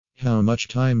How much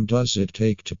time does it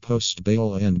take to post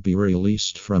bail and be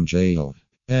released from jail?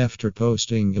 After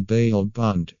posting a bail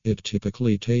bond, it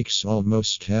typically takes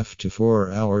almost half to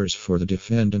 4 hours for the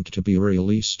defendant to be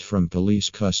released from police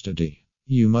custody.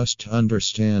 You must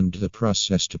understand the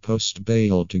process to post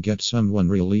bail to get someone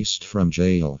released from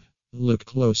jail. Look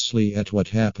closely at what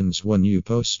happens when you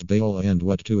post bail and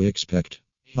what to expect.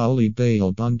 Holly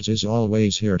Bail Bonds is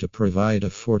always here to provide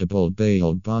affordable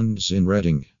bail bonds in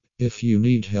Reading. If you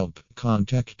need help,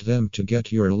 contact them to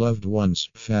get your loved ones,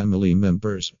 family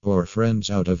members, or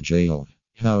friends out of jail.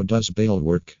 How does bail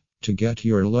work? To get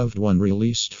your loved one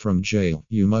released from jail,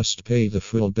 you must pay the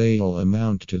full bail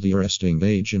amount to the arresting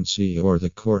agency or the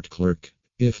court clerk.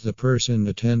 If the person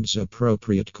attends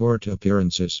appropriate court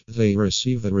appearances, they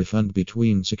receive a refund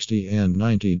between 60 and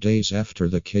 90 days after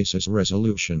the case's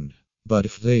resolution. But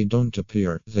if they don't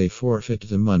appear, they forfeit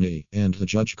the money, and the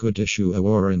judge could issue a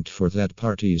warrant for that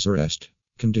party's arrest.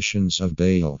 Conditions of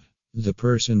bail. The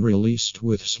person released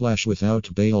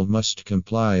with/without bail must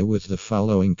comply with the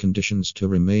following conditions to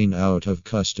remain out of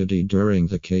custody during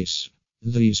the case.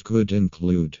 These could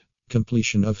include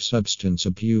completion of substance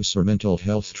abuse or mental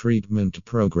health treatment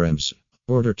programs,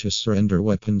 order to surrender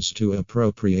weapons to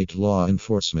appropriate law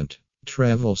enforcement,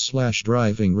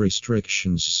 travel/driving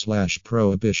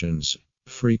restrictions/prohibitions,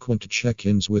 frequent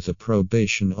check-ins with a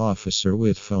probation officer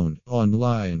with phone,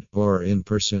 online, or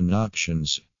in-person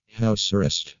options, house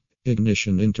arrest,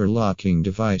 ignition interlocking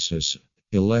devices,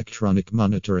 electronic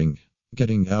monitoring,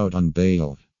 getting out on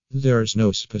bail. There's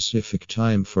no specific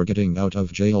time for getting out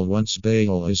of jail once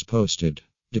bail is posted.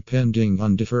 Depending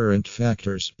on different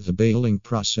factors, the bailing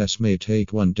process may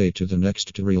take one day to the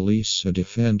next to release a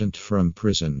defendant from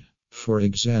prison. For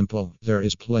example, there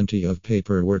is plenty of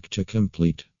paperwork to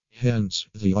complete. Hence,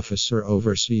 the officer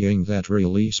overseeing that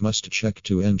release must check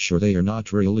to ensure they are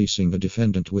not releasing a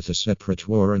defendant with a separate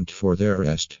warrant for their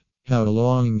arrest. How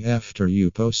long after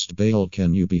you post bail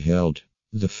can you be held?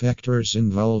 The factors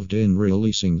involved in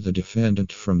releasing the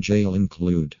defendant from jail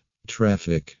include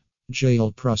traffic.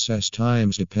 Jail process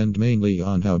times depend mainly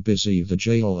on how busy the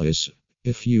jail is.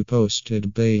 If you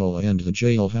posted bail and the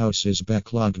jailhouse is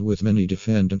backlogged with many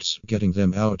defendants, getting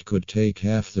them out could take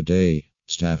half the day.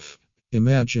 Staff.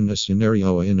 Imagine a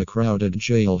scenario in a crowded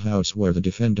jailhouse where the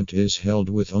defendant is held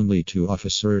with only 2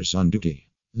 officers on duty.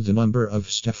 The number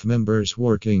of staff members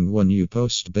working when you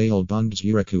post bail bonds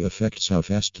affects how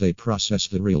fast they process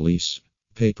the release.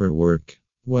 Paperwork.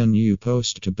 When you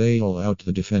post to bail out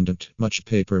the defendant, much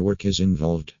paperwork is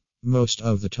involved. Most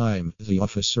of the time, the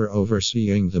officer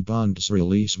overseeing the bond's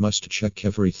release must check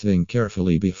everything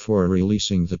carefully before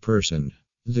releasing the person.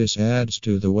 This adds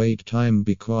to the wait time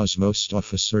because most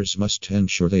officers must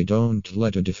ensure they don't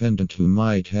let a defendant who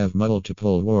might have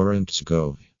multiple warrants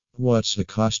go. What's the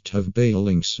cost of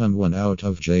bailing someone out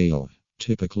of jail?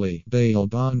 Typically, bail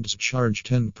bonds charge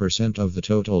 10% of the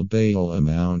total bail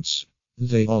amounts.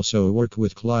 They also work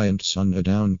with clients on a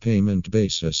down payment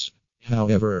basis.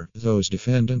 However, those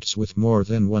defendants with more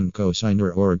than one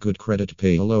cosigner or good credit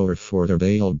pay lower for their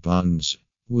bail bonds.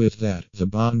 With that, the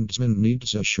bondsman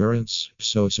needs assurance,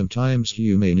 so sometimes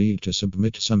you may need to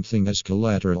submit something as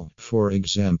collateral, for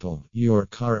example, your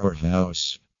car or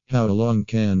house. How long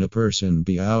can a person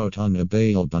be out on a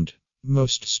bail bond?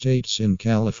 Most states in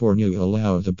California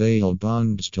allow the bail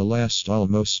bonds to last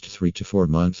almost 3 to 4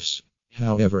 months.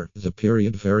 However, the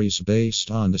period varies based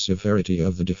on the severity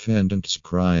of the defendant's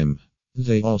crime.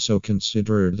 They also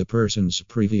consider the person's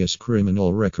previous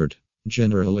criminal record.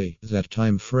 Generally, that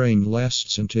time frame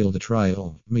lasts until the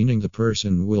trial, meaning the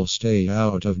person will stay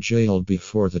out of jail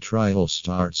before the trial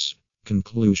starts.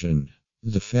 Conclusion.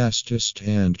 The fastest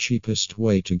and cheapest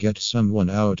way to get someone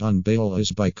out on bail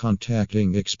is by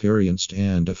contacting experienced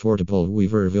and affordable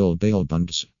Weaverville bail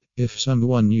bonds. If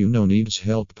someone you know needs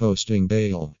help posting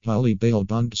bail, Holly Bail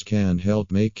Bonds can help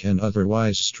make an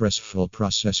otherwise stressful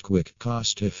process quick,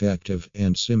 cost-effective,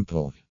 and simple.